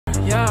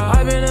Yeah,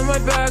 I've been in my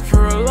bag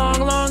for a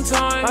long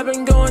time. I've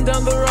been going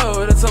down the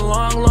road, it's a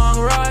long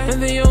ride.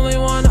 And the only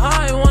one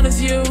I want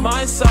is you,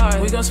 my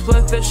side. We gon'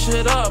 split this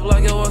shit up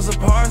like it was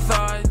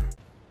apartheid.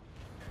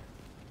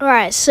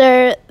 Alright,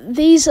 so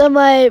these are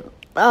my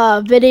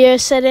video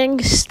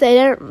settings. They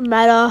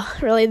don't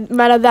really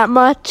matter that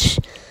much.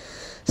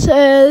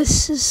 So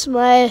this is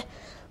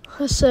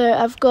so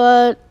I've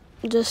got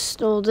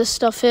just all this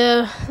stuff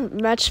here,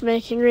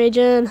 matchmaking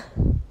region.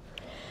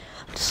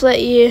 Just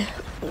let you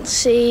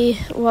see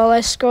while I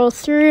scroll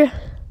through.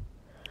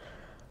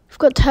 I've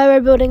got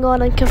turbo building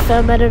on and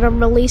confirm edit and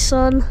release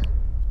on.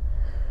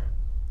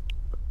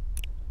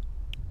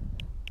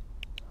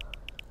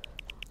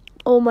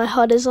 All my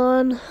HUD is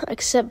on,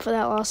 except for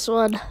that last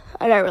one.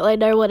 I don't really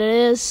know what it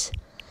is.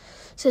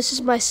 So this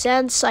is my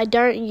sense. I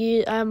don't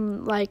use,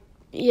 my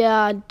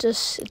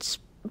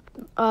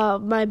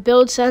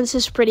build sense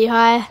is pretty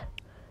high.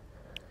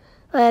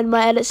 And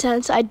my edit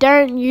sense, I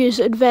don't use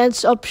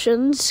advanced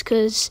options,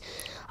 because,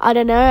 I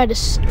don't know, I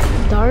just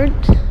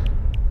don't.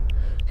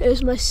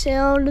 Here's my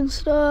sound and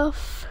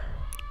stuff.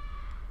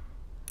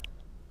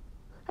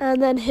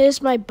 And then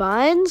here's my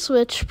binds,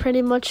 which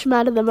pretty much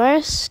matter the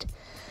most.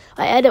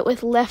 I edit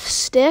with left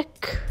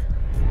stick.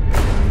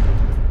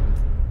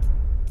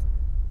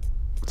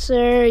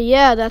 So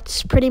yeah,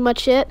 that's pretty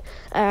much it.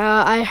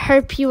 I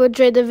hope you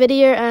enjoyed the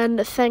video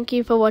and thank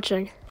you for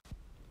watching.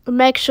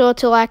 Make sure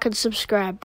to like and subscribe.